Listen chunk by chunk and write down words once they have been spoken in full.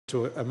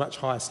to a much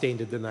higher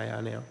standard than they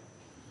are now.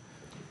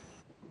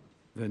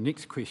 The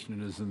next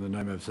question is in the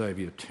name of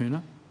Xavier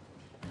Turner.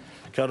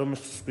 Kia ora,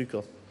 Mr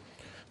Speaker.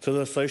 To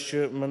the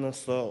Associate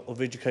Minister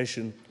of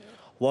Education,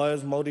 why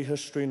is Māori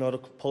history not a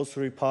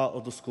compulsory part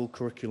of the school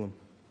curriculum?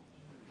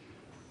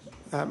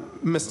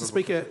 Mr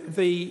Speaker,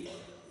 the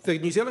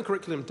New Zealand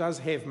curriculum does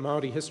have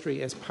Māori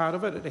history as part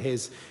of it. It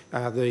has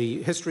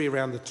the history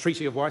around the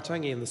Treaty of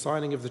Waitangi and the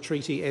signing of the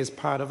treaty as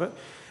part of it.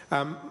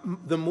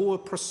 The more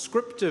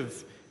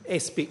prescriptive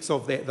aspects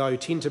of that, though,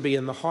 tend to be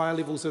in the higher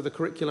levels of the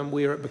curriculum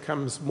where it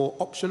becomes more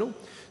optional.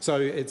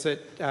 So it's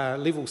at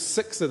level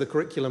 6 of the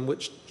curriculum,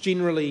 which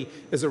generally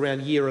is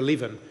around year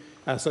 11.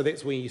 So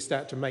that's where you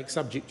start to make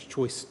subject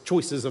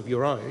choices of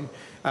your own.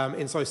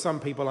 And so some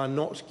people are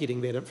not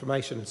getting that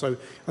information. So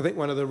I think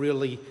one of the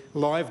really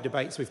live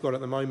debates we've got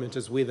at the moment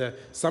is whether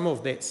some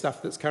of that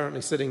stuff that's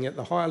currently sitting at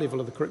the higher level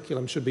of the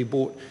curriculum should be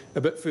brought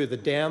a bit further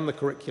down the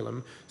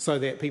curriculum so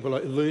that people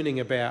are learning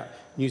about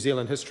New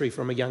Zealand history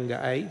from a younger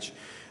age.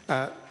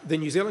 The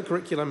New Zealand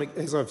curriculum,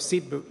 as I've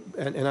said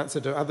in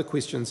answer to other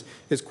questions,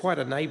 is quite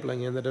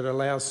enabling in that it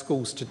allows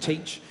schools to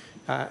teach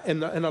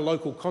in a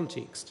local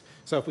context.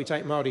 So if we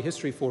take Māori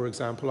history, for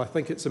example, I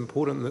think it's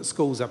important that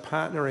schools are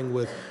partnering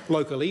with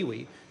local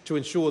iwi to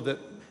ensure that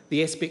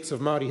the aspects of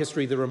Māori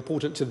history that are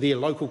important to their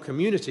local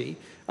community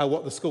are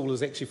what the school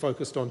is actually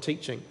focused on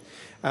teaching.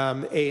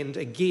 And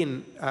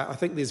again, I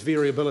think there's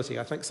variability.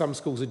 I think some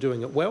schools are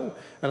doing it well,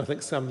 and I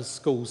think some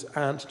schools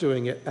aren't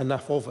doing it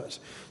enough of it.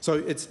 So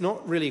it's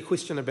not really a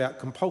question about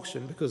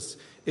compulsion because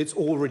it's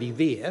already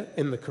there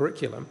in the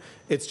curriculum.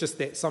 It's just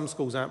that some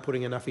schools aren't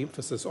putting enough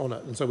emphasis on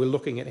it. And so we're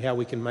looking at how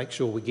we can make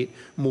sure we get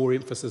more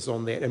emphasis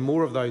on that and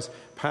more of those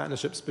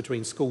partnerships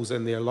between schools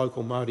and their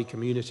local Māori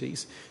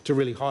communities to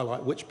really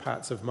highlight which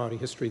parts of Māori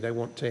history they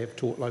want to have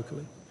taught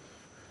locally.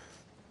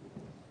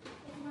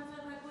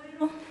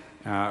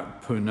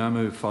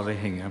 Punamu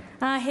wharehinga.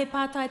 He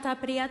pātai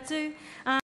tāpiri atu.